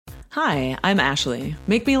Hi, I'm Ashley.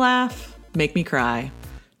 Make me laugh, make me cry.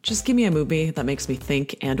 Just give me a movie that makes me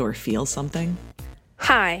think and or feel something.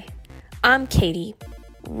 Hi, I'm Katie.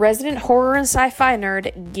 Resident horror and sci-fi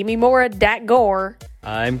nerd. Give me more of dat gore.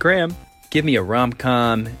 I'm Graham. Give me a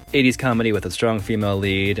rom-com, 80s comedy with a strong female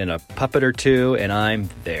lead and a puppet or two, and I'm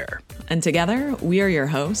there. And together, we are your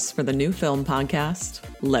hosts for the new film podcast,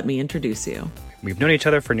 Let Me Introduce You. We've known each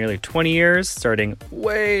other for nearly 20 years, starting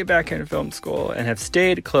way back in film school, and have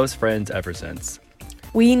stayed close friends ever since.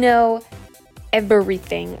 We know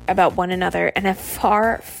everything about one another and have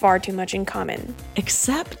far, far too much in common.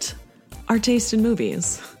 Except our taste in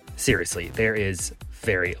movies. Seriously, there is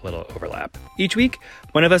very little overlap. Each week,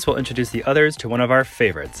 one of us will introduce the others to one of our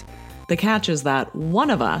favorites. The catch is that one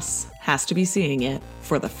of us has to be seeing it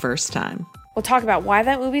for the first time. We'll talk about why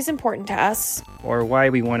that movie's important to us, or why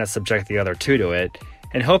we want to subject the other two to it,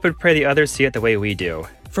 and hope and pray the others see it the way we do.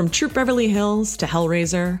 From Troop Beverly Hills to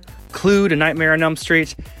Hellraiser, Clue to Nightmare on Elm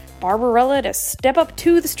Street, Barbarella to Step Up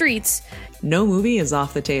to the Streets, no movie is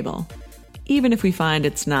off the table, even if we find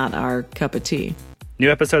it's not our cup of tea. New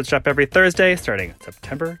episodes drop every Thursday, starting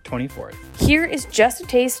September 24th. Here is just a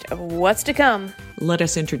taste of what's to come. Let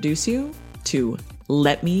us introduce you to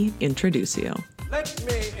Let Me Introduce You. Let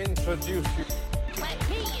me introduce you. Let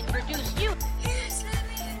me introduce you. Yes, let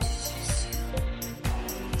me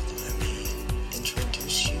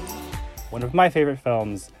introduce you. One of my favorite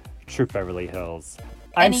films, Troop Beverly Hills.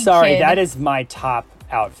 Any I'm sorry, kid. that is my top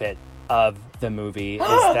outfit of the movie, is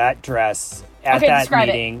that dress at Okay, that describe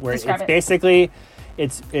it. meeting where Describe it's it. basically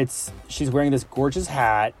it's she's wearing this gorgeous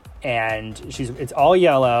hat and it's all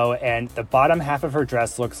yellow and the bottom half of her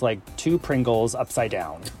dress looks like two Pringles upside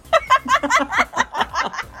down.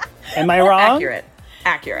 Am I wrong?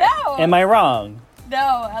 Accurate. No, Am I wrong? no,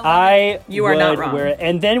 I love it. You are not would wrong. wear it.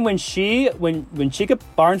 And then when Chica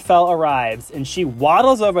Barnfell arrives and she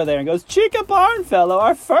waddles over there and goes, Chica Barnfellow,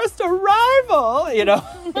 our first arrival, you know,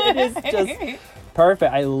 it is just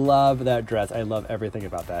perfect. I love that dress. I love everything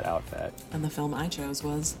about that outfit. And the film I chose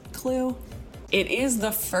was Clue. It is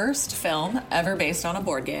the first film ever based on a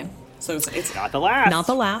board game. So it's Not the last. not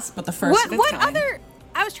the last, but the first of its What kind. other?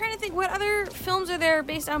 I was trying to think. What other films are there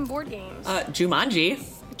based on board games? Jumanji.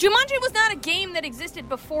 Jumanji was not a game that existed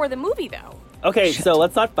before the movie, though. Okay, so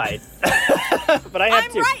let's not fight. But I have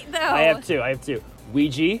I'm two. right, though. I have two.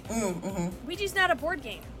 Ouija. Ouija's not a board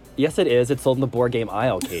game. Yes, it is. It's sold in the board game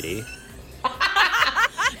aisle, Katie.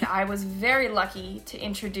 I was very lucky to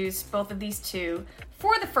introduce both of these two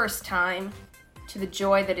for the first time to the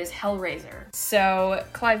joy that is Hellraiser. So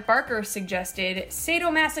Clive Barker suggested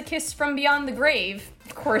Sadomasochists from Beyond the Grave,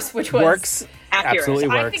 of course, which was Works. Accurate. Absolutely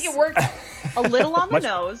works. I think it worked. A little on the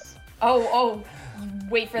nose. Oh,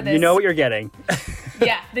 wait for this. You know what you're getting.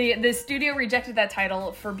 Yeah, the studio rejected that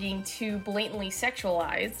title for being too blatantly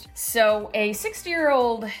sexualized. So a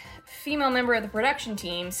 60-year-old female member of the production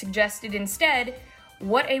team suggested instead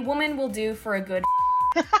What a Woman Will Do for a Good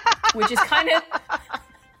which is kind of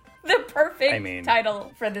the perfect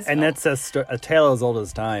title for this And film. that's a tale as old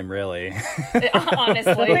as time, really.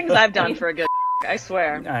 Honestly. The things I've done for a good I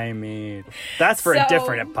swear. I mean, that's for a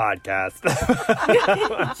different podcast.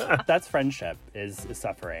 That's friendship is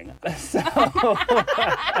suffering. So,